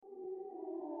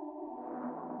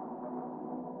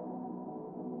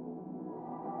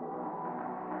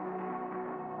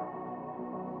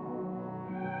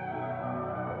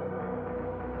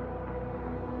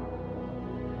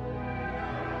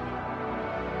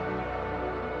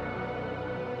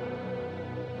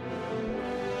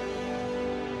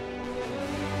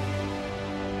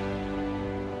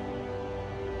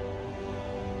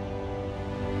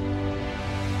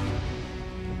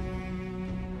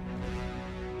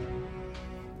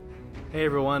Hey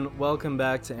everyone, welcome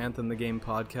back to Anthem the Game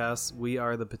podcast. We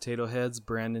are the Potato Heads,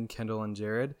 Brandon, Kendall, and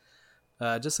Jared.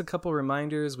 Just a couple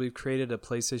reminders, we've created a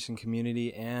PlayStation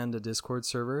community and a Discord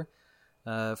server.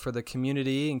 For the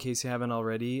community, in case you haven't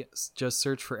already, just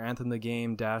search for Anthem the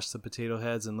Game -the Potato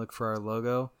Heads and look for our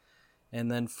logo. And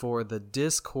then for the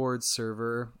Discord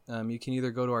server, you can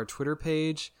either go to our Twitter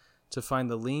page to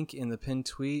find the link in the pinned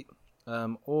tweet,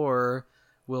 or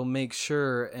we'll make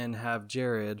sure and have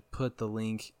Jared put the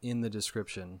link in the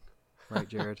description. Right,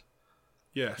 Jared?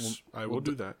 Yes, I will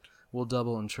do that. We'll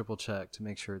double and triple check to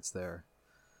make sure it's there.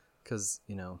 Because,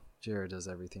 Jared does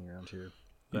everything around here.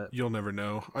 But you'll never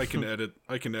know. I can edit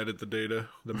the data,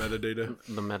 the metadata.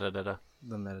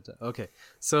 The metadata. Okay.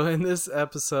 So in this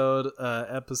episode,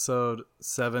 episode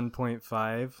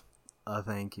 7.5,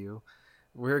 thank you.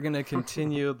 We're going to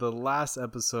continue the last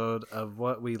episode of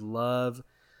what we love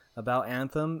about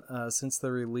Anthem since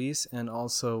the release, and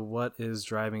also what is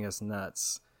driving us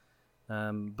nuts.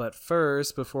 But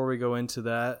first, before we go into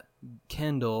that,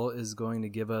 Kendall is going to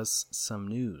give us some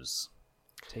news.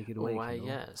 Take it away, Why, Kendall.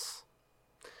 yes.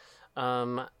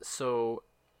 So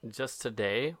just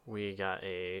today, we got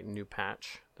a new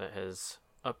patch that has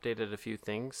updated a few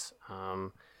things.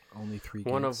 Only 3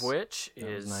 One gigs. of which That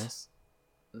was is nice.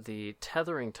 the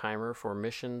tethering timer for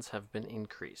missions have been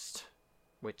increased,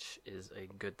 which is a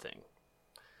good thing,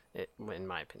 in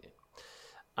my opinion.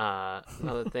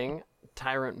 Another thing,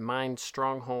 Tyrant Mind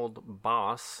Stronghold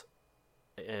boss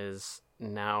is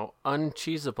now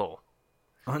uncheesable.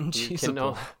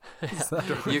 Uncheesable. Is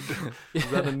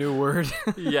that a new word?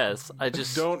 Yes, I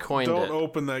just Don't coined it.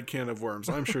 open that can of worms.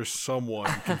 I'm sure someone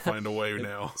can find a way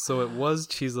now. So it was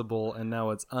cheesable, and now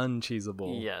it's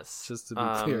uncheesable. Yes. Just to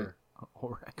be clear.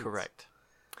 All right. Correct.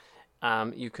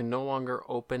 You can no longer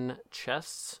open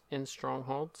chests in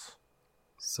strongholds.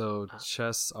 So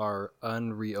chests are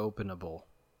unreopenable.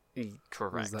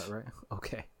 Correct. Is that right?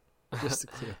 Okay. Just to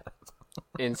clear that up.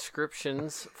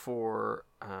 Inscriptions for,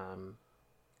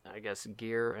 I guess,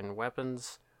 gear and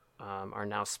weapons are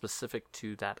now specific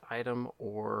to that item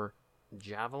or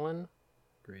javelin.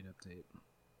 Great update.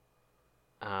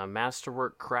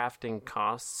 Masterwork crafting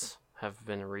costs have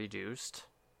been reduced.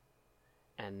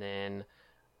 And then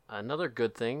another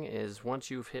good thing is once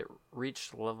you've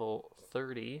reached level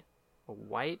 30,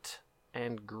 white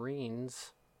and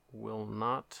greens will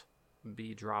not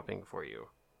be dropping for you.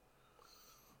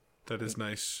 That is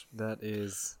nice. That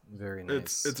is very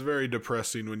nice. It's very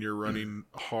depressing when you're running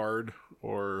hard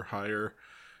or higher,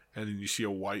 and then you see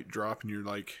a white drop, and you're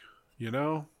like,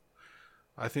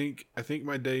 I think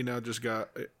my day now just got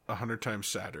 100 times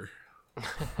sadder.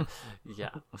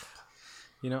 Yeah.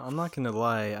 I'm not going to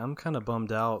lie. I'm kind of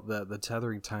bummed out that the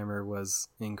tethering timer was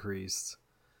increased.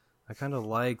 I kind of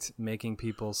liked making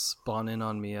people spawn in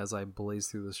on me as I blaze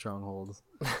through the stronghold.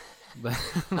 But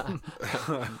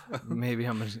maybe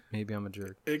I'm a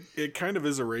jerk. It kind of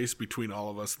is a race between all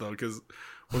of us, though, because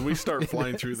when we start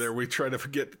flying through there, we try to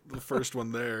get the first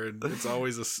one there, and it's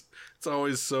always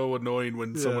so annoying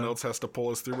when someone else has to pull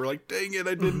us through. We're like, dang it,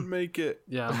 I didn't make it.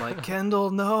 Yeah, I'm like, Kendall,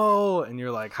 no, and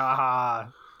you're like, haha,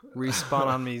 respawn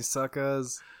on me,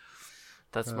 suckers.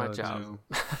 That's my job.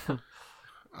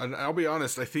 And I'll be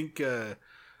honest, I think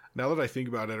now that I think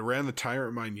about it, I ran the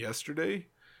Tyrant Mine yesterday,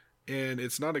 and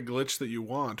it's not a glitch that you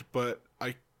want, but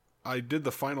I did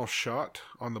the final shot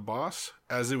on the boss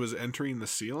as it was entering the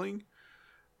ceiling,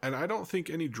 and I don't think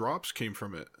any drops came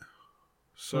from it.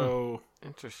 So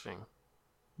Interesting.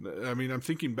 I mean, I'm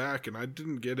thinking back, and I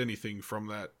didn't get anything from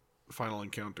that final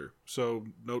encounter. So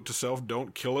note to self,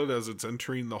 don't kill it as it's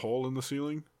entering the hole in the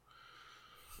ceiling.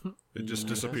 It just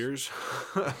disappears.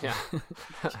 Yeah.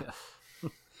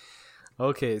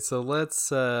 Okay, so let's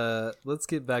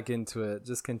get back into it.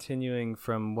 Just continuing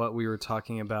from what we were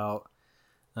talking about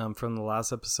from the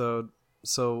last episode.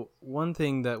 So one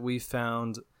thing that we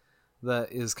found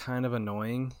that is kind of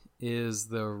annoying is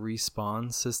the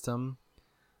respawn system.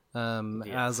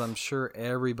 As I'm sure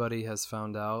everybody has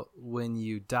found out, when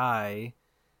you die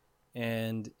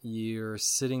and you're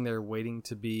sitting there waiting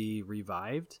to be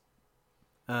revived,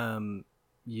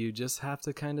 you just have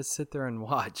to kind of sit there and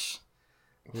watch.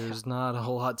 There's not a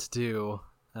whole lot to do.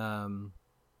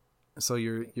 So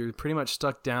you're pretty much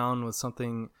stuck down with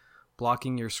something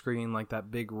blocking your screen, like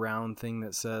that big round thing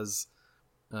that says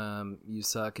you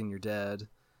suck and you're dead.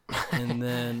 And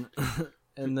then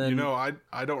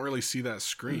I don't really see that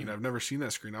screen. I've never seen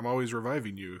that screen. I'm always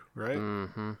reviving you, right?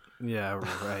 Mm-hmm. Yeah,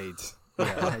 right.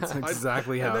 Yeah, that's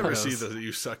exactly how I never it goes. see the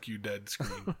 "you suck, you dead"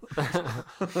 screen.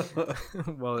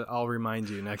 Well, I'll remind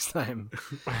you next time.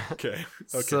 Okay.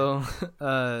 So,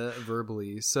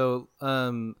 verbally. So,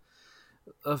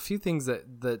 a few things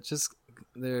that just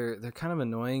they're kind of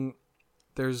annoying.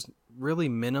 There's really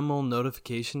minimal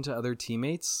notification to other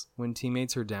teammates when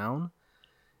teammates are down.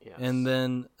 Yes. And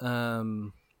then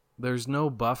there's no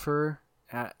buffer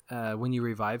at when you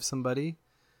revive somebody.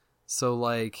 So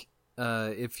like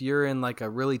if you're in like a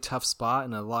really tough spot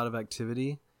and a lot of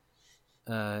activity,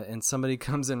 and somebody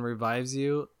comes and revives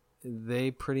you, they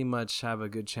pretty much have a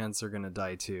good chance they're gonna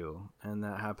die too, and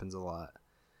that happens a lot.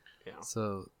 Yeah.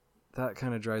 So that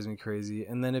kind of drives me crazy.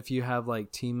 And then if you have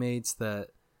like teammates that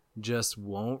just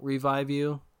won't revive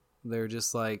you, they're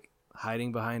just like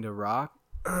hiding behind a rock.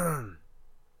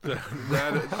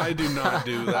 That I do not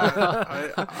do that.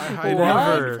 I hide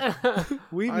Never. behind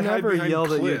We've I hide never behind yelled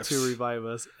cliffs. at you to revive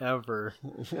us ever.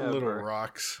 little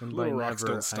rocks. And Little by rocks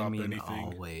never, don't stop I mean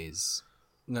anything. always.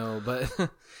 No,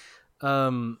 but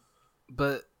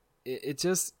but it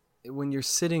just, when you're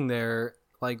sitting there,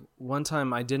 like one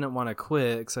time I didn't want to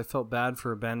quit because I felt bad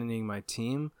for abandoning my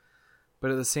team,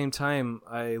 but at the same time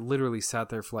I literally sat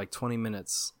there for like 20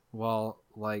 minutes while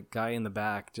like guy in the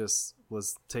back just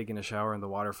was taking a shower in the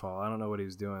waterfall. I don't know what he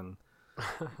was doing,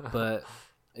 but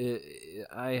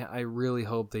I really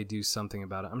hope they do something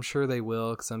about it. I'm sure they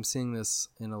will, because I'm seeing this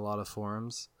in a lot of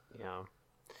forums. Yeah.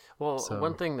 Well, So-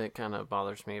 one thing that kind of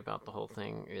bothers me about the whole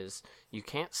thing is you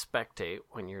can't spectate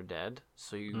when you're dead,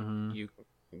 so you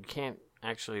can't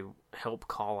actually help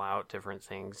call out different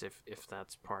things if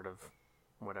that's part of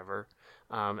whatever.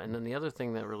 And then the other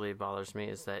thing that really bothers me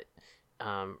is that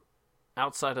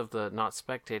outside of the not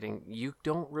spectating, you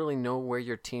don't really know where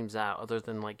your team's at, other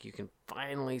than like you can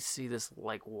finally see this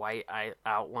like white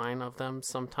outline of them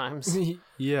sometimes.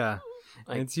 Yeah,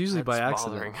 Like, and it's usually by that's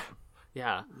accident. bothering.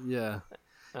 Yeah. Yeah,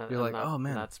 you're and like, oh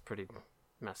man, that's pretty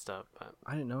messed up. But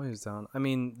I didn't know he was down. I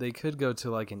mean, they could go to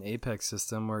like an Apex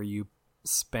system where you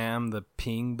spam the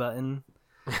ping button,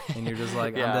 and you're just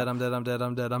like, Yeah. I'm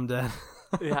dead.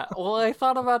 yeah, well, I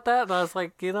thought about that, and I was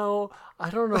like, I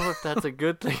don't know if that's a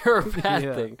good thing or a bad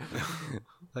Yeah. thing.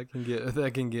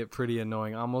 That can get pretty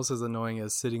annoying, almost as annoying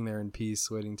as sitting there in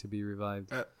peace waiting to be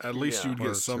revived. At least Yeah. you'd Or get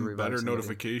to some revive better somebody.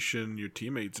 notification your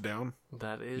teammates down.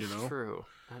 That is You know? true.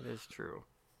 That is true.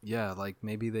 Yeah, like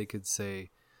maybe they could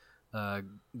say,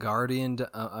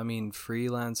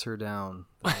 freelancer down.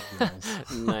 That would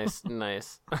be nice.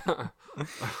 Nice.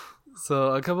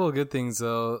 So a couple of good things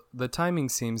though. The timing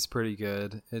seems pretty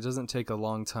good. It doesn't take a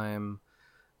long time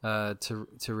to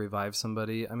revive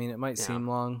somebody. I mean, it might Yeah. seem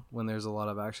long when there's a lot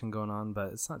of action going on,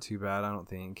 but it's not too bad, I don't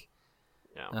think.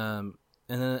 Yeah.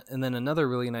 And then another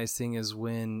really nice thing is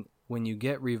when you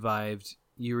get revived,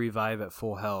 you revive at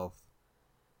full health.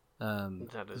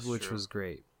 That is which true. was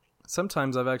great.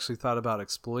 Sometimes I've actually thought about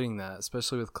exploiting that,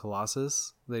 especially with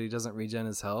Colossus, that he doesn't regen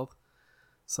his health.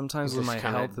 Sometimes when Just my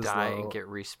kinda health is die low, and get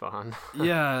respawn.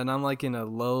 yeah, and I'm like in a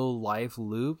low life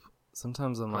loop.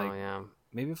 Sometimes I'm Oh like, yeah.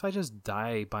 maybe if I just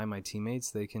die by my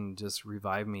teammates, they can just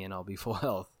revive me and I'll be full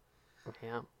health.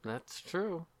 Yeah, that's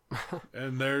true.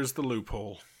 And there's the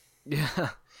loophole.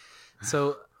 Yeah.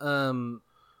 So,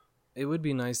 it would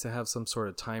be nice to have some sort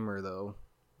of timer though,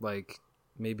 like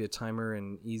maybe a timer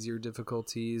in easier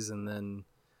difficulties and then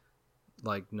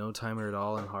like no timer at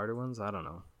all in harder ones. I don't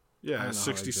know. I Yeah, don't know how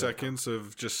 60 I do it. seconds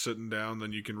of just sitting down,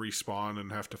 then you can respawn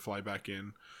and have to fly back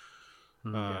in.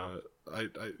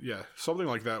 Yeah, something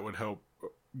like that would help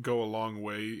go a long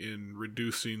way in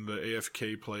reducing the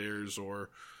AFK players, or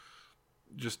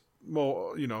just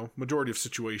majority of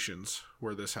situations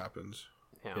where this happens.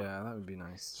 Yeah, Yeah, that would be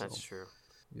nice. that's So, true.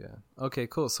 yeah. Okay,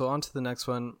 cool. So on to the next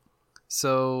one.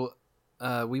 So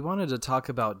we wanted to talk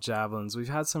about javelins. We've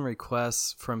had some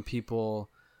requests from people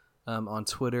on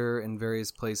Twitter and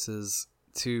various places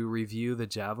to review the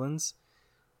javelins.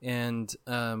 And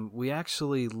we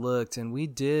actually looked and we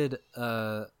did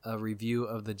a review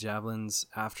of the javelins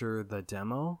after the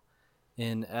demo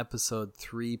in episode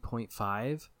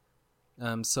 3.5.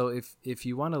 So if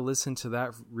you want to listen to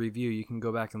that review, you can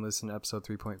go back and listen to episode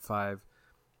 3.5.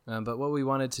 But what we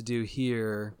wanted to do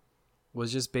here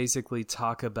was just basically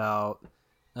talk about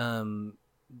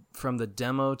from the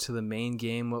demo to the main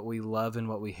game, what we love and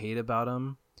what we hate about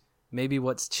them. Maybe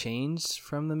what's changed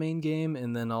from the main game,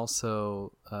 and then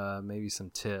also maybe some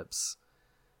tips.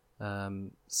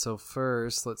 So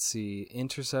first, let's see.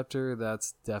 Interceptor,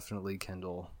 that's definitely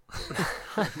Kendall.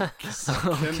 So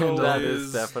Kendall That is-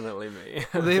 is definitely me.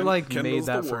 they like Kendall's made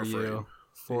that the for Warframe. you,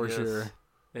 for Yes. sure.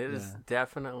 It is Yeah.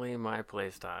 definitely my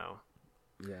playstyle.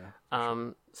 Yeah.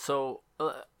 So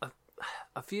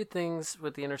a few things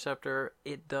with the Interceptor.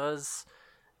 It does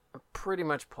pretty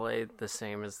much play the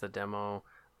same as the demo.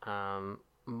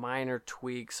 Minor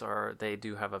tweaks are they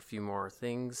do have a few more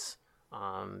things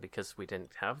because we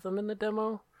didn't have them in the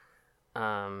demo.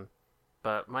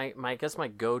 But I guess my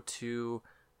go-to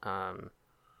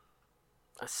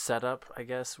setup, I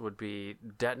guess, would be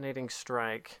Detonating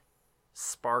Strike,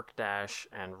 Spark Dash,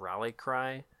 and Rally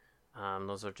Cry.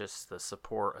 Those are just the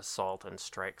support, assault, and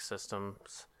strike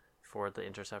systems for the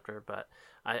Interceptor. But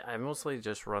I mostly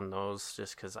just run those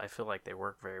just because I feel like they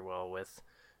work very well with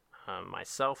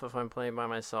myself if I'm playing by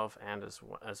myself, and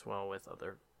as well with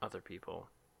other people.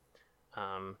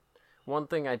 One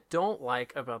thing I don't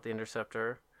like about the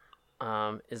Interceptor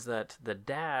is that the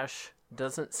dash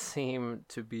doesn't seem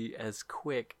to be as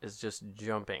quick as just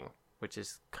jumping, which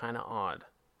is kind of odd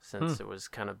since it was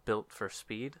kind of built for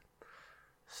speed.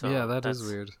 So yeah, that is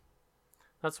weird.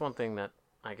 That's one thing that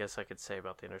I guess I could say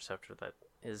about the Interceptor that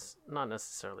is not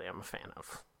necessarily I'm a fan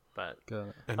of. But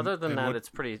other than that, it's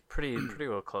pretty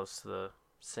well close to the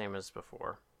same as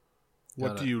before.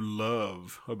 What do you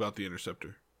love about the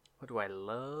Interceptor? What do I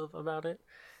love about it?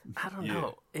 I don't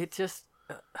know. It just,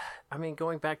 I mean,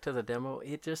 going back to the demo,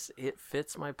 it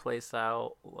fits my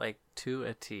playstyle like to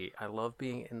a T. I love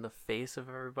being in the face of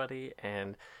everybody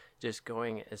and just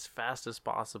going as fast as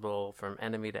possible from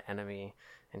enemy to enemy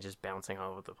and just bouncing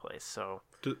all over the place. So,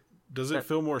 does it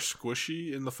feel more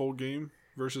squishy in the full game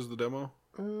versus the demo?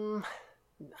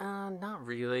 Not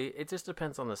really. It just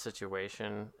depends on the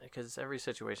situation because every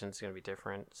situation is going to be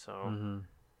different. So,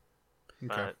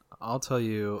 Okay. But I'll tell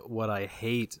you what I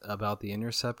hate about the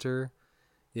Interceptor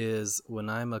is when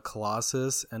I'm a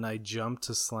Colossus and I jump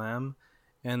to slam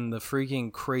and the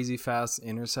freaking crazy fast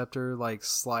Interceptor like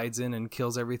slides in and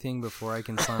kills everything before I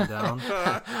can slam down.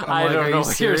 I don't know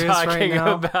what you're talking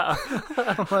about.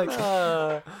 I'm like,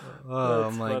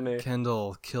 I'm funny. like,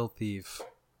 Kendall, kill thief.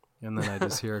 And then I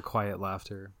just hear a quiet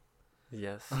laughter.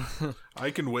 Yes.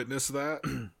 I can witness that.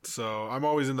 So I'm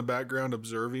always in the background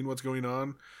observing what's going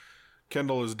on.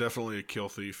 Kendall is definitely a kill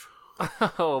thief.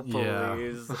 Oh, please.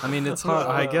 Yeah. I mean, it's hard.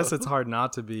 I guess it's hard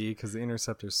not to be because the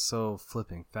Interceptor's so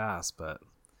flipping fast, but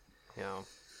yeah,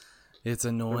 it's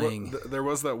annoying. There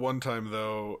was that one time,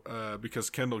 though, because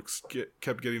Kendall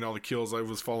kept getting all the kills, I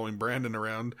was following Brandon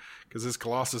around because his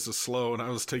Colossus is slow and I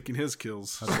was taking his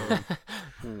kills. So.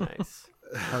 Nice.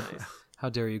 How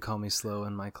dare you call me slow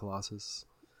in my Colossus?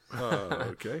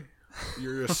 Okay.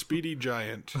 You're a speedy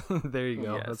giant. There you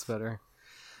go. Yes. That's better.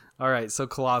 All right, so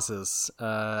Colossus.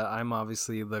 I'm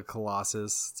obviously the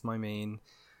Colossus. It's my main.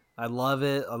 I love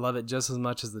it. I love it just as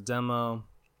much as the demo.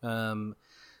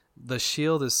 The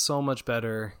shield is so much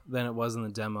better than it was in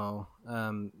the demo.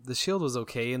 The shield was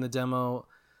okay in the demo,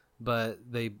 but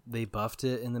they buffed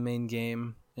it in the main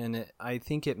game, and I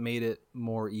think it made it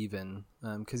more even.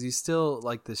 Because you still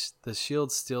like the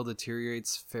shield still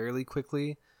deteriorates fairly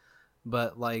quickly,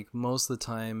 but like most of the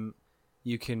time,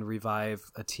 you can revive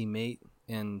a teammate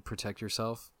and protect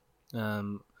yourself,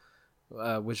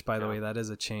 which by the way, that is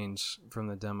a change from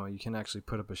the demo. You can actually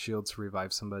put up a shield to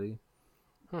revive somebody.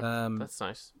 That's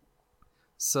nice.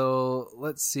 So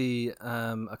let's see,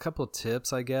 a couple of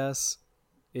tips I guess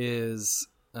is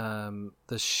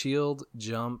the shield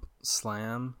jump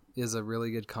slam is a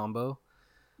really good combo,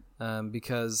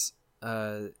 because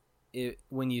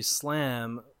when you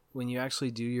slam, when you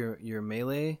actually do your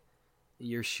melee,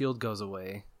 your shield goes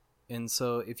away. And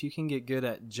so if you can get good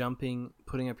at jumping,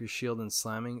 putting up your shield and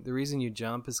slamming, the reason you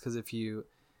jump is because if you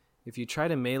try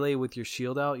to melee with your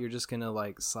shield out, you're just going to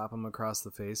like slap them across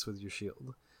the face with your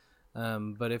shield.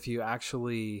 But if you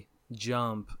actually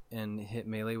jump and hit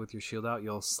melee with your shield out,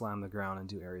 you'll slam the ground and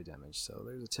do area damage. So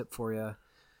there's a tip for you.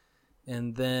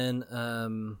 And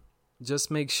then just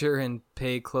make sure and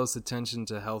pay close attention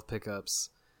to health pickups.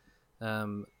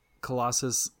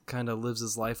 Colossus kind of lives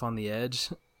his life on the edge.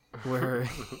 Where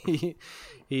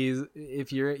he's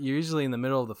if you're usually in the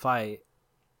middle of the fight,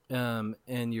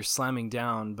 and you're slamming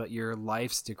down, but your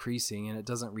life's decreasing and it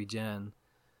doesn't regen.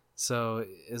 So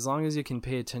as long as you can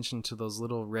pay attention to those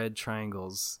little red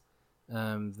triangles,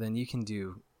 then you can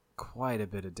do quite a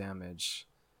bit of damage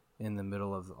in the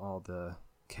middle of all the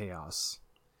chaos.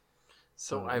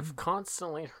 So I've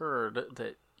constantly heard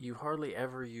that you hardly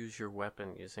ever use your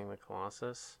weapon using the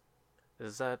Colossus.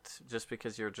 Is that just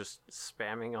because you're just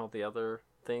spamming all the other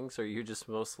things, or are you just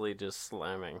mostly just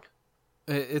slamming?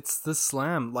 It's the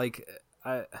slam. Like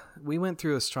we went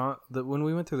through when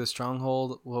we went through the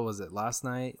stronghold. What was it? Last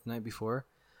night, the night before.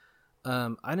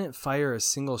 I didn't fire a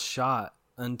single shot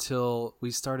until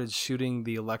we started shooting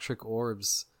the electric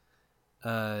orbs.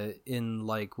 In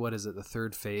like what is it? The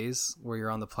third phase where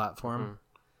you're on the platform.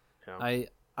 Mm-hmm. Yeah.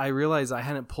 I realized I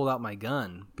hadn't pulled out my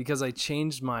gun because I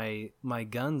changed my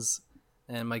guns.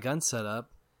 And my gun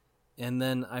setup, and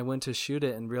then I went to shoot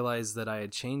it and realized that I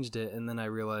had changed it, and then I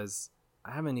realized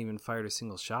I haven't even fired a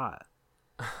single shot.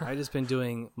 I just been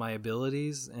doing my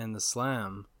abilities and the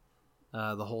slam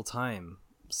the whole time.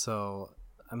 So,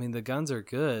 I mean, the guns are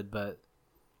good, but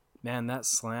man, that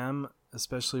slam,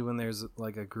 especially when there's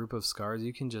like a group of scars,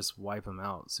 you can just wipe them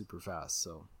out super fast.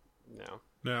 So, yeah.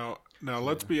 Now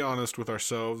let's be honest with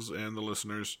ourselves and the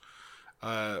listeners.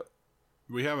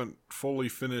 We haven't fully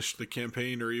finished the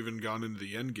campaign or even gone into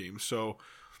the end game. So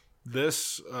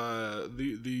this,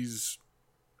 these,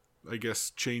 I guess,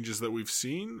 changes that we've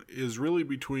seen is really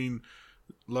between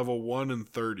level 1 and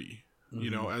 30, you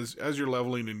know, as you're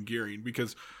leveling and gearing,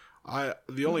 because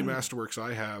the only masterworks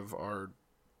I have are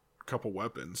a couple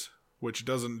weapons, which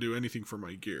doesn't do anything for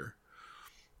my gear.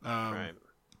 Right.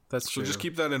 that's So true. just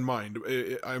keep that in mind.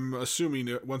 I'm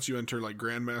assuming once you enter like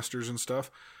Grandmasters and stuff,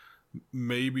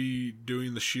 maybe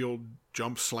doing the shield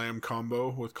jump slam combo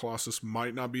with Colossus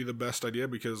might not be the best idea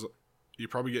because you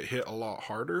probably get hit a lot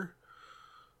harder.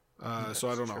 So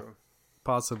I don't know. True.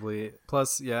 Possibly.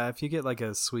 Plus, yeah, if you get like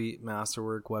a sweet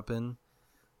masterwork weapon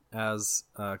as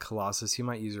Colossus, you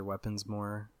might use your weapons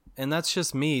more. And that's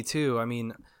just me too. I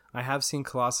mean, I have seen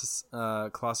Colossus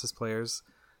players,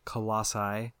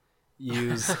 Colossi,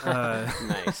 use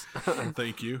Nice.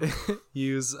 Thank you.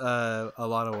 use a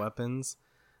lot of weapons.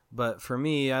 But for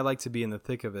me, I like to be in the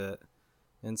thick of it.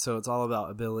 And so it's all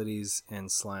about abilities and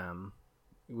slam,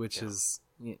 which is,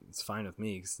 it's fine with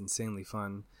me. It's insanely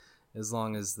fun as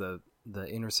long as the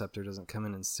interceptor doesn't come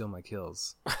in and steal my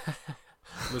kills.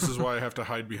 This is why I have to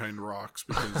hide behind rocks,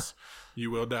 because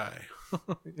you will die.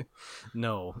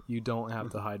 No, you don't have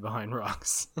to hide behind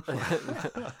rocks. I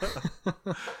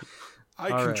All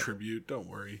right. contribute, don't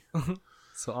worry.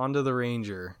 So on to the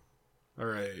Ranger. All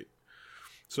right.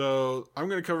 So I'm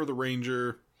going to cover the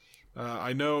Ranger.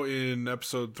 I know in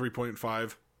episode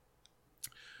 3.5,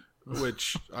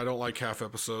 which I don't like half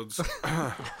episodes.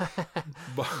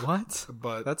 but, What?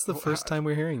 But That's the first time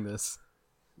we're hearing this.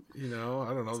 You know,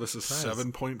 I don't know. This is surprise.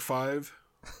 7.5.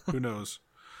 Who knows?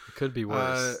 It could be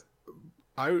worse.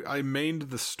 I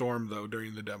mained the Storm, though,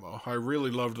 during the demo. I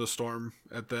really loved the Storm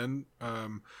at then.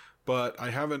 But I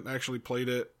haven't actually played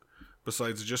it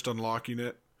besides just unlocking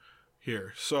it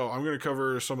here. So I'm going to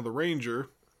cover some of the Ranger.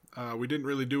 We didn't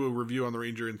really do a review on the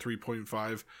Ranger in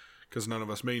 3.5 because none of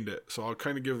us mained it. So I'll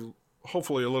kind of give,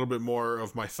 hopefully, a little bit more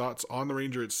of my thoughts on the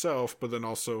Ranger itself, but then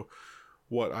also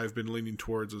what I've been leaning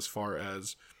towards as far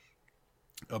as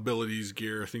abilities,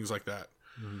 gear, things like that.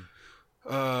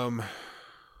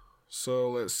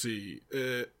 So let's see.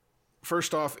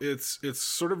 First off, it's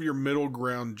sort of your middle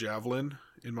ground javelin,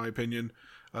 in my opinion.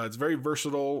 It's very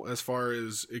versatile as far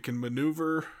as it can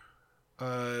maneuver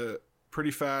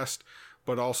pretty fast,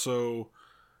 but also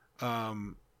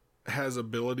has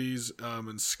abilities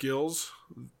and skills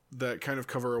that kind of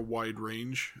cover a wide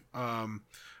range.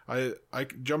 I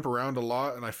jump around a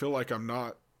lot, and I feel like I'm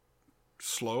not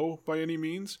slow by any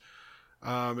means.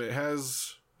 It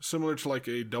has, similar to like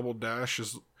a double dash,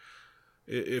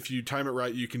 if you time it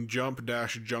right, you can jump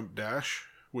dash,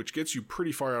 which gets you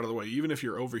pretty far out of the way, even if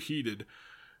you're overheated.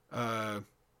 And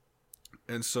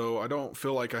so I don't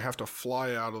feel like I have to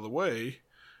fly out of the way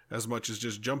as much as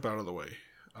just jump out of the way.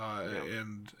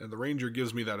 And the Ranger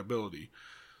gives me that ability.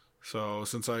 So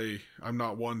since I'm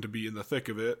not one to be in the thick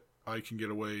of it, I can get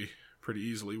away pretty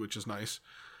easily, which is nice.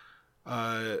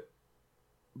 But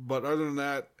other than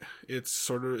that, it's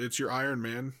your Iron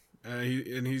Man,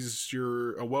 he's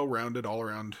a well-rounded,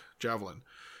 all-around javelin.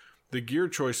 The gear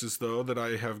choices, though, that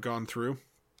I have gone through,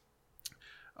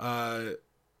 the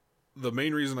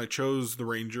main reason I chose the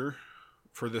Ranger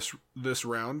for this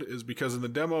round is because in the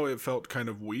demo it felt kind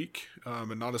of weak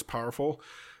and not as powerful.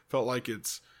 Felt like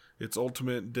its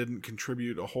ultimate didn't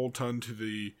contribute a whole ton to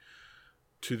the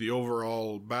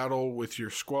overall battle with your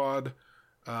squad,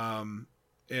 and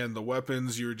the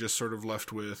weapons, you're just sort of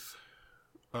left with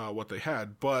what they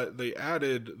had. But they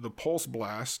added the Pulse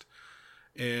Blast,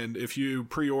 and if you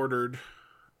pre-ordered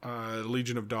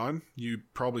Legion of Dawn, you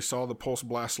probably saw the Pulse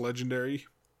Blast Legendary.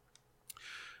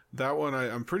 That one,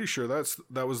 I'm pretty sure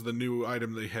that was the new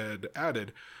item they had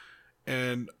added,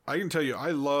 and I can tell you,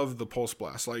 I love the Pulse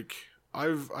Blast. Like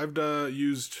I've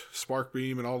used Spark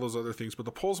Beam and all those other things, but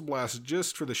the Pulse Blast,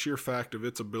 just for the sheer fact of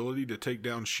its ability to take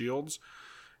down shields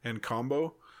and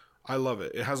combo, I love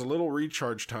it. It has a little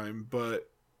recharge time, but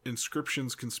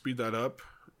inscriptions can speed that up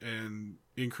and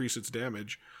increase its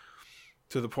damage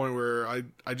to the point where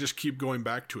I just keep going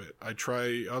back to it. I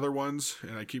try other ones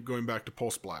and I keep going back to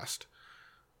Pulse Blast.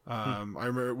 I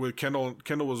remember with Kendall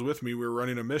was with me, we were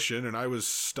running a mission and I was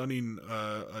stunning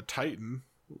a Titan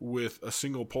with a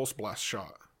single Pulse Blast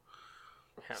shot.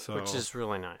 Yeah, So- which is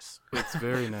really nice. It's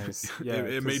very nice. Yeah,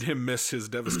 it made him miss his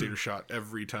Devastator shot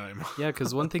every time. Yeah,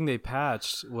 because one thing they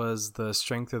patched was the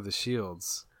strength of the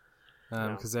shields,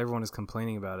 because everyone is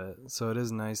complaining about it. So it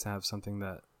is nice to have something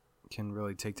that can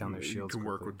really take down their You shields. can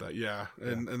work quickly. with that, yeah.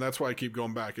 And that's why I keep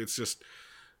going back. It's just,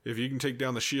 if you can take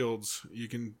down the shields, you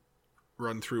can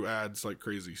run through ads like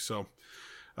crazy. So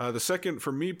the second,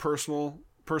 for me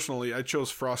personally, I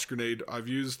chose Frost Grenade. I've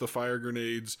used the fire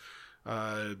grenades,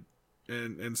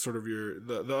 and sort of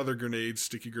the other grenades,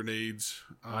 sticky grenades.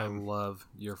 I love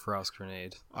your frost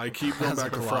grenade. I keep going As a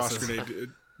back to Frost Colossus. Grenade.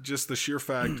 Just the sheer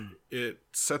fact it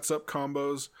sets up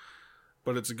combos,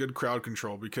 but it's a good crowd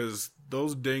control because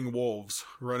those dang wolves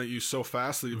run at you so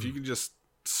fast that if you can just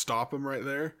stop them right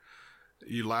there,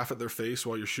 you laugh at their face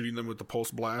while you're shooting them with the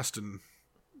pulse blast and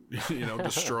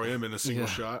destroy them in a single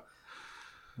Yeah. shot.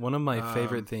 One of my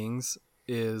favorite things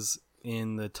is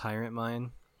in the Tyrant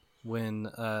Mine when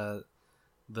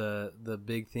the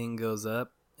big thing goes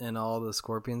up and all the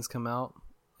scorpions come out,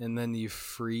 and then you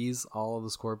freeze all of the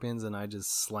scorpions, and I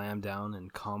just slam down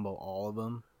and combo all of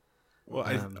them.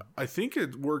 Well, I think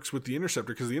it works with the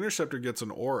Interceptor because the Interceptor gets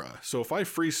an aura. So if I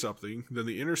freeze something, then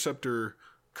the Interceptor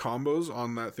combos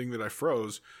on that thing that I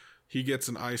froze. He gets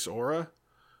an ice aura,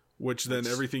 which then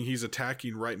everything he's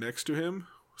attacking right next to him,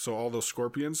 so all those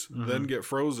scorpions, then get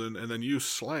frozen, and then you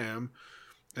slam,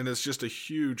 and it's just a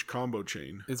huge combo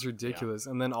chain. It's ridiculous.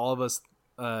 And then all of us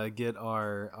get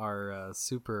our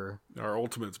super, Our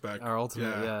ultimates back. our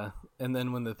ultimate, yeah. And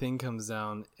then when the thing comes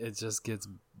down, it just gets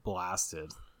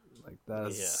blasted. Like that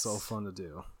is Yes. so fun to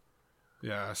do.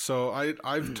 Yeah, so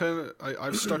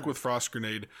I've stuck with Frost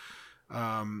Grenade.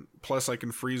 Plus, I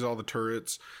can freeze all the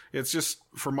turrets. It's just,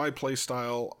 for my play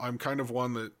style, I'm kind of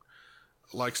one that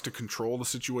likes to control the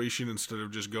situation instead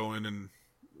of just go in and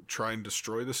try and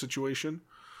destroy the situation.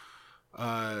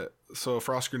 So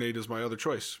Frost Grenade is my other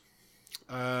choice.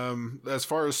 As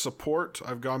far as support,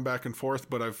 I've gone back and forth,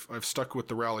 but I've stuck with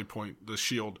the rally point, the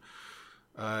shield.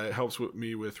 It helps with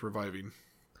me with reviving.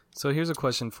 So here's a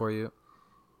question for you.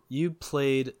 You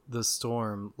played the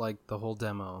Storm like the whole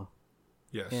demo,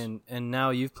 Yes. and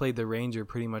now you've played the Ranger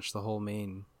pretty much the whole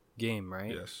main game,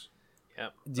 right? Yes.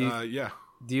 Yep. Yeah.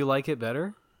 Do you like it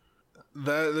better?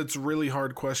 That's a really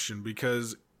hard question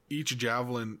because each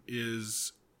javelin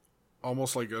is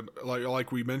almost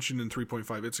like we mentioned in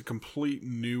 3.5. It's a complete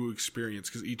new experience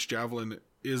because each javelin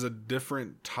is a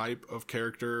different type of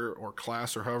character or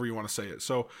class or however you want to say it.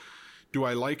 So, do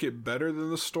I like it better than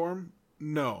the Storm?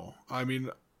 No. I mean,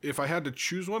 if I had to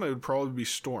choose one, it would probably be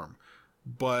Storm.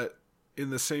 But in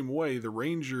the same way, the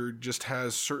Ranger just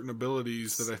has certain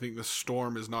abilities that I think the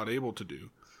Storm is not able to do.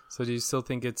 So do you still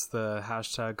think it's the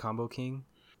hashtag Combo King?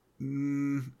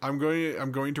 I'm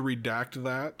going to redact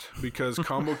that because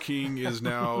Combo King is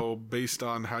now based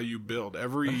on how you build.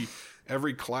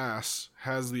 Every class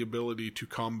has the ability to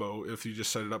combo if you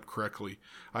just set it up correctly.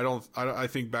 I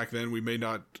think back then we may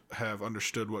not have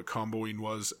understood what comboing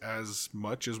was as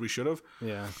much as we should have.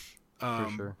 Yeah, for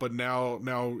sure. But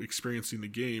now experiencing the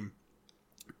game,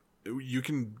 you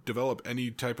can develop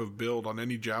any type of build on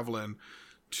any javelin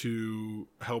to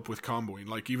help with comboing.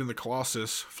 Like even the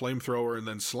Colossus, flamethrower, and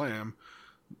then slam,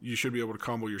 you should be able to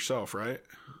combo yourself, right?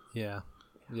 Yeah.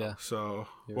 So,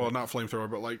 You're well, right. not flamethrower,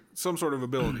 but like some sort of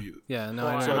ability. Yeah, no,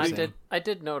 Well, I know and what I you're saying.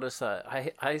 did notice that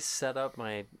I set up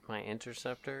my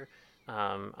Interceptor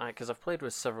because I've played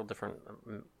with several different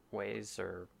ways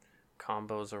or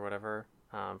combos or whatever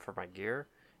for my gear,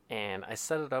 and I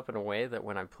set it up in a way that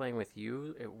when I'm playing with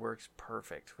you, it works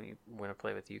perfect when I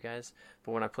play with you guys.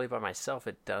 But when I play by myself,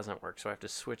 it doesn't work, so I have to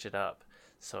switch it up.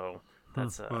 So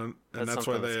that's And that's that's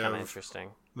something why that's they kind of have interesting.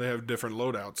 they have different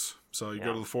loadouts. So you go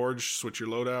Yeah. to the forge, switch your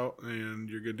loadout, and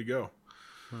you're good to go.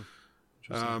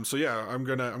 Interesting. So yeah, I'm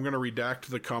gonna redact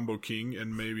the Combo King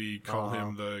and maybe call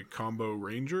him the Combo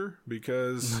Ranger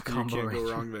because you Combo can't Ranger.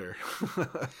 go wrong there.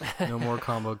 No more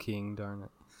Combo King, darn it.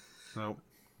 No.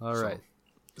 All So- right.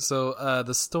 So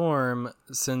the Storm,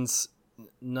 since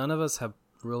none of us have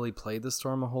really played the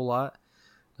Storm a whole lot,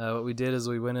 what we did is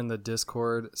we went in the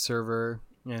Discord server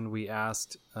and we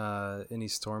asked any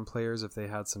Storm players if they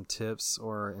had some tips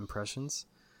or impressions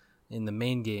in the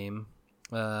main game.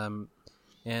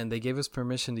 And they gave us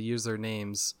permission to use their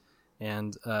names.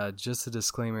 And just a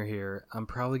disclaimer here, I'm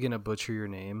probably going to butcher your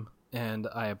name, and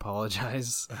I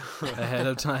apologize ahead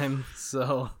of time.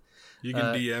 So... You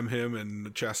can DM him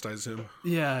and chastise him.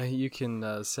 yeah, you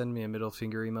can send me a middle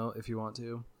finger emote if you want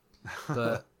to.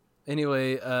 But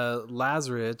anyway,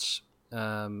 Lazarich,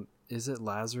 is it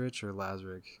Lazarich or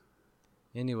Lazarick?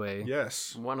 Anyway,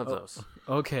 Yes. One of those.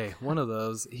 okay, one of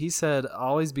those. He said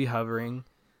always be hovering.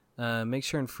 Make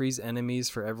sure and freeze enemies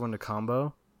for everyone to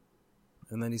combo.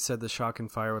 And then he said the shock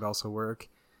and fire would also work.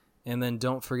 And then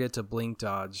don't forget to blink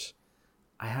dodge.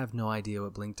 I have no idea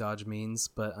what blink dodge means,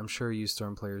 but I'm sure you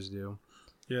Storm players do.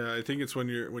 Yeah, I think it's when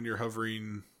you're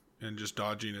hovering and just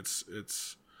dodging.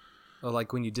 It's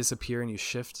like when you disappear and you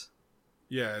shift.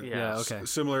 Yeah, okay.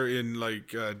 Similar in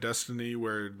like Destiny,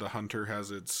 where the hunter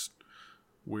has its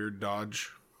weird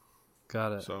dodge.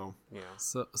 Got it. So Yeah.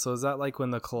 So is that like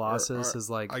when the Colossus is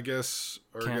like I guess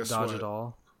can't dodge at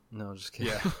all? No, just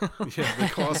kidding. Yeah, yeah. The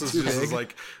Colossus just is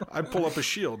like, I pull up a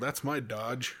shield. That's my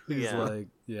dodge. He's like,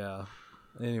 yeah.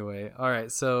 Anyway, all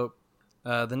right. So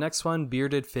the next one,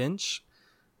 Bearded Finch.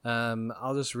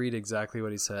 I'll just read exactly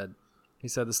what he said. He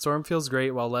said, the storm feels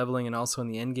great while leveling and also in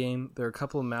the end game. There are a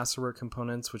couple of masterwork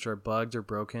components which are bugged or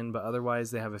broken, but otherwise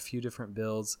they have a few different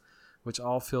builds which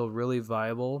all feel really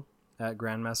viable at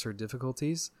Grandmaster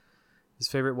difficulties. His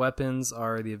favorite weapons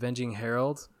are the Avenging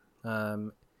Herald.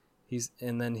 And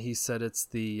then he said it's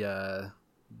the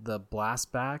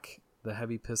blast back, the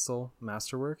heavy pistol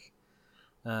masterwork.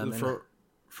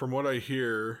 From what I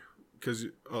hear,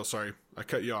 sorry, I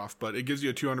cut you off, but it gives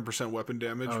you a 200% weapon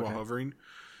damage while hovering.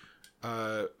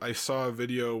 I saw a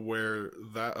video where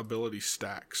that ability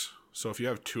stacks. So if you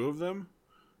have 2 of them,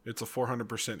 it's a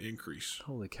 400% increase.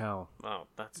 Holy cow. Wow,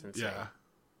 that's insane.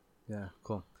 Yeah,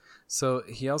 cool. So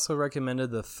he also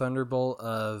recommended the Thunderbolt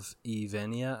of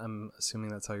Evenia. I'm assuming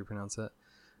that's how you pronounce it.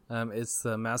 It's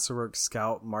the Masterwork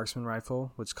Scout Marksman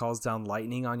Rifle, which calls down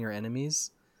lightning on your enemies.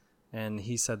 And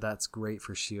he said that's great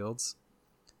for shields.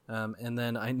 And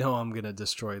then I know I'm going to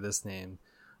destroy this name.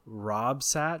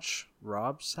 Robsack?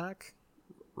 Rob Shack?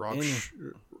 Rob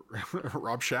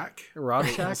Shack? Rob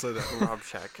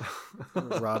Shack.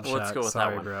 Let's go with Sorry,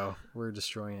 that one. Bro. We're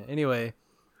destroying it. Anyway,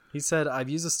 he said, I've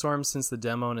used the Storm since the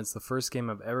demo, and it's the first game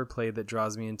I've ever played that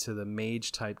draws me into the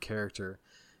mage-type character.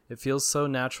 It feels so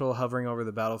natural hovering over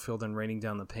the battlefield and raining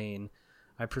down the pain.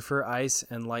 I prefer ice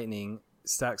and lightning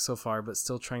stacked so far, but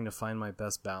still trying to find my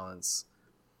best balance.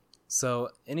 So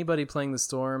anybody playing the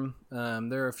Storm,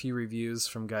 there are a few reviews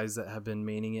from guys that have been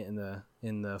maining it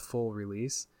in the full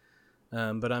release.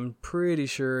 But I'm pretty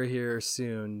sure here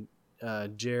soon,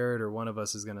 Jared or one of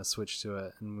us is going to switch to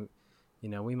it, and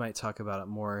we might talk about it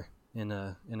more in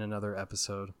another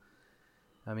episode.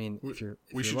 I mean, if you're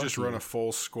lucky, just run a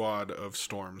full squad of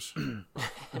Storms.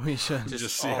 We should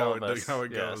just see how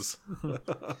it goes.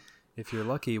 If you're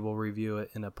lucky, we'll review it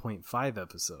in a 0.5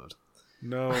 episode.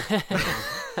 No.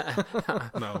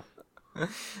 No.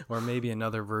 Or maybe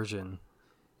another version.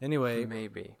 Anyway.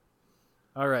 Maybe.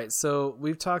 All right. So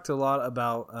we've talked a lot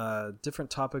about different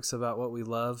topics about what we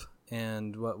love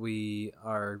and what we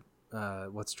are,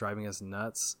 what's driving us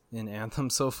nuts in Anthem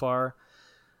so far.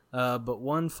 But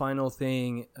one final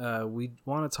thing, we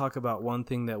want to talk about one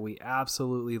thing that we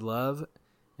absolutely love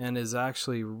and is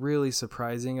actually really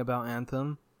surprising about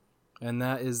Anthem. And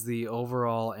that is the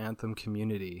overall Anthem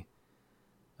community.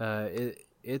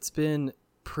 It's been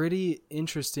pretty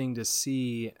interesting to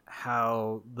see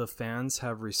how the fans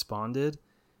have responded.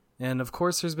 And of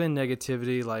course there's been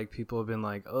negativity, like people have been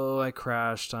like, oh, I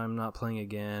crashed, I'm not playing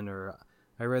again, or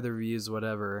I read the reviews,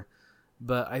 whatever.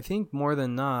 But I think more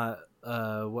than not,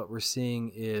 what we're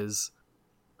seeing is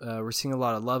we're seeing a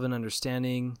lot of love and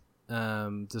understanding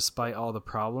despite all the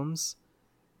problems.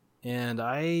 And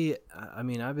I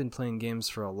mean, I've been playing games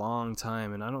for a long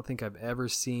time, and I don't think I've ever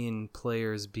seen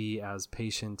players be as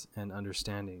patient and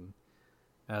understanding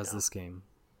as this game.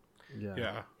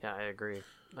 Yeah, I agree.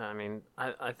 I mean,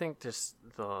 I think just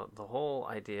the whole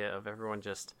idea of everyone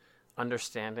just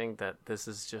understanding that this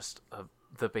is just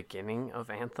the beginning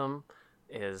of Anthem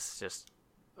is just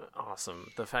awesome.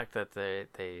 The fact that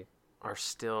they are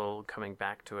still coming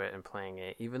back to it and playing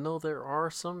it, even though there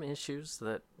are some issues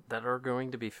that are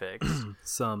going to be fixed.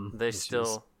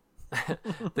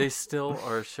 They still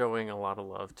are showing a lot of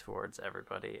love towards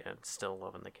everybody and still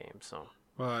loving the game. So,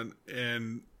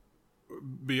 and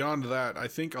beyond that, I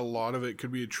think a lot of it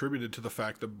could be attributed to the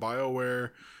fact that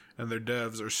BioWare and their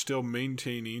devs are still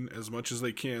maintaining as much as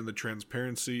they can the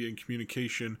transparency and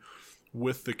communication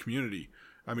with the community.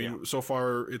 I mean, so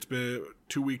far it's been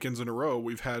 2 weekends in a row.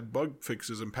 We've had bug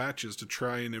fixes and patches to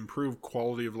try and improve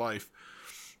quality of life.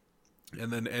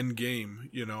 And then end game,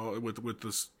 with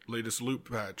this latest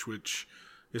loop patch, which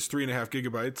is 3.5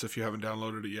 gigabytes if you haven't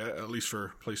downloaded it yet, at least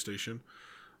for PlayStation.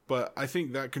 But I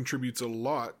think that contributes a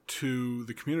lot to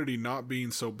the community not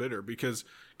being so bitter, because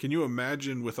can you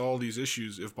imagine with all these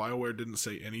issues if BioWare didn't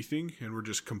say anything and were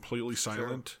just completely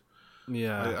silent? Sure.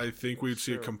 Yeah, I think we'd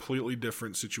see a completely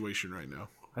different situation right now.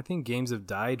 I think games have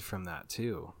died from that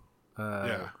too.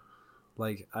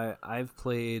 Like I've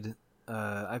played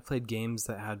I've played games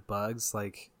that had bugs,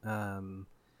 like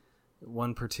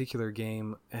one particular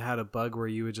game, it had a bug where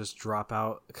you would just drop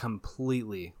out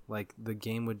completely, like the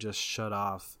game would just shut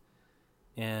off,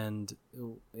 and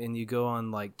you go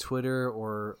on like Twitter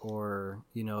or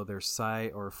you know, their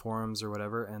site or forums or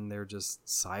whatever, and they're just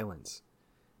silent.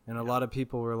 And a lot of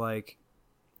people were like,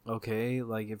 okay,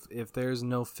 like if there's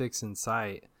no fix in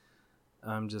sight,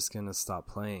 I'm just gonna stop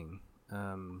playing.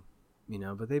 You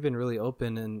know, but they've been really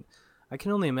open, and I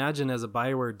can only imagine as a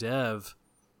BioWare dev,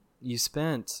 you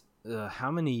spent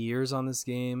how many years on this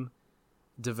game,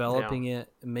 developing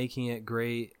it, making it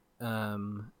great,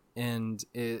 and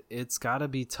it's got to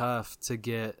be tough to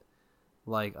get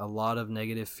like a lot of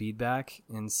negative feedback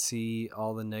and see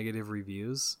all the negative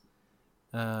reviews,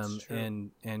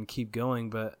 and keep going.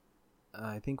 But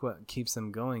I think what keeps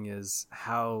them going is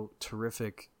how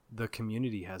terrific the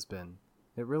community has been.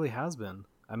 It really has been.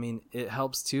 I mean, it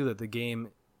helps too that the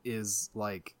game is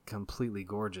like completely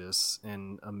gorgeous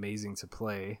and amazing to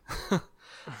play.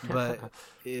 But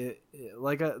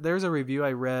there's a review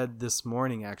I read this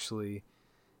morning actually,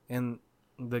 and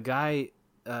the guy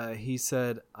he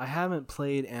said, I haven't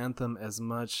played Anthem as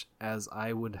much as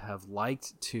I would have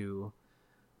liked to,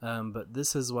 but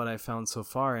this is what I found so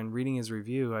far. And reading his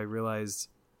review, I realized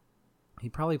he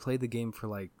probably played the game for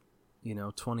like,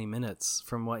 20 minutes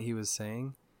from what he was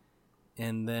saying,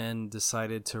 and then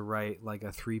decided to write like a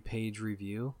 3-page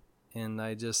review. And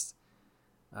I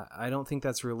don't think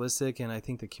that's realistic, and I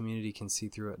think the community can see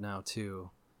through it now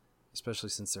too, especially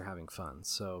since they're having fun.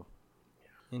 So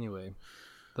anyway,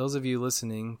 those of you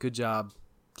listening, good job,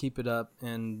 keep it up.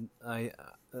 And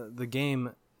the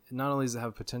game, not only does it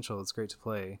have potential, it's great to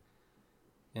play,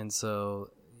 and so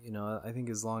I think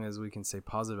as long as we can stay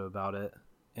positive about it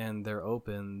and they're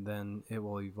open, then it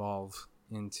will evolve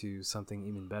into something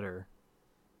even better,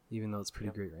 even though it's pretty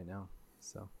great right now.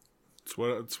 So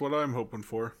it's what I'm hoping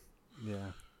for.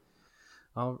 Yeah.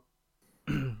 All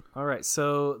right.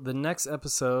 So the next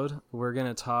episode, we're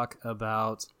going to talk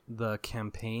about the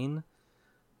campaign.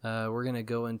 We're going to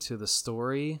go into the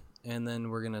story, and then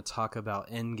we're going to talk about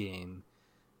endgame,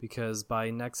 because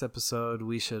by next episode,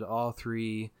 we should all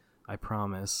three, I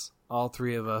promise, all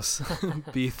three of us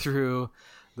be through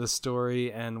the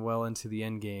story and well into the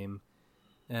endgame.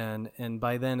 And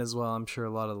by then as well, I'm sure a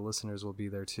lot of the listeners will be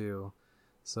there too.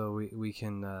 So we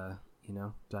can,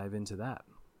 dive into that.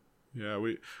 Yeah,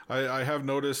 I have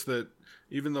noticed that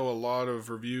even though a lot of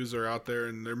reviews are out there,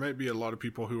 and there might be a lot of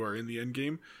people who are in the end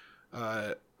game,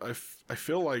 I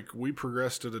feel like we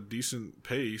progressed at a decent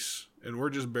pace, and we're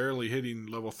just barely hitting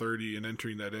level 30 and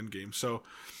entering that end game. So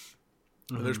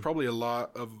there's probably a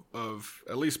lot of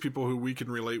at least people who we can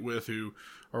relate with who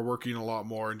are working a lot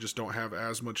more and just don't have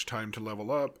as much time to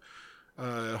level up.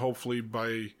 Hopefully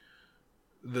by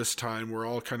this time we're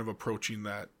all kind of approaching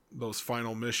those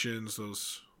final missions,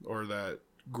 or that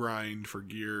grind for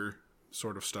gear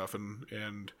sort of stuff,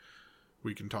 and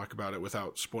we can talk about it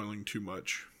without spoiling too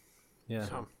much. Yeah.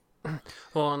 So,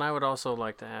 well, and I would also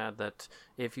like to add that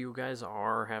if you guys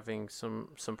are having some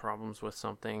problems with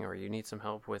something, or you need some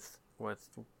help with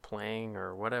playing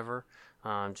or whatever,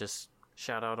 just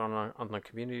shout out on the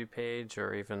community page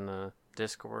or even the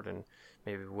Discord, and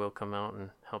maybe we'll come out and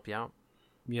help you out.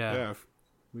 Yeah.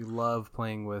 We love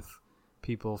playing with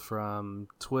people from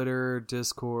Twitter,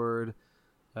 Discord,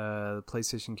 the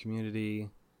PlayStation community.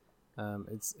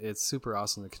 It's super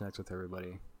awesome to connect with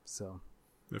everybody. So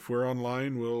if we're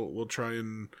online, we'll try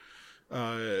and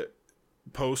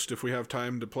post if we have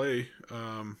time to play,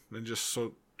 and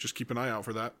just keep an eye out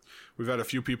for that. We've had a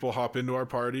few people hop into our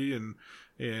party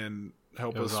and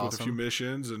help us with a few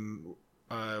missions, and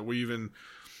we even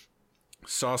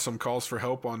saw some calls for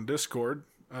help on Discord,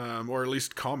 or at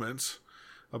least comments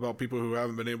about people who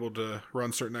haven't been able to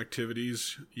run certain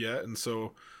activities yet, and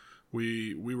so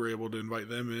we were able to invite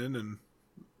them in and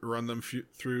run them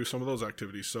through some of those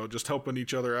activities. So just helping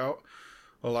each other out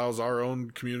allows our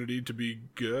own community to be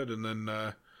good, and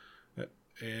then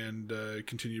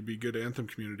continue to be good Anthem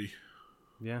community.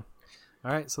 Yeah.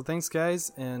 All right. So thanks,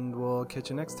 guys, and we'll catch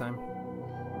you next time.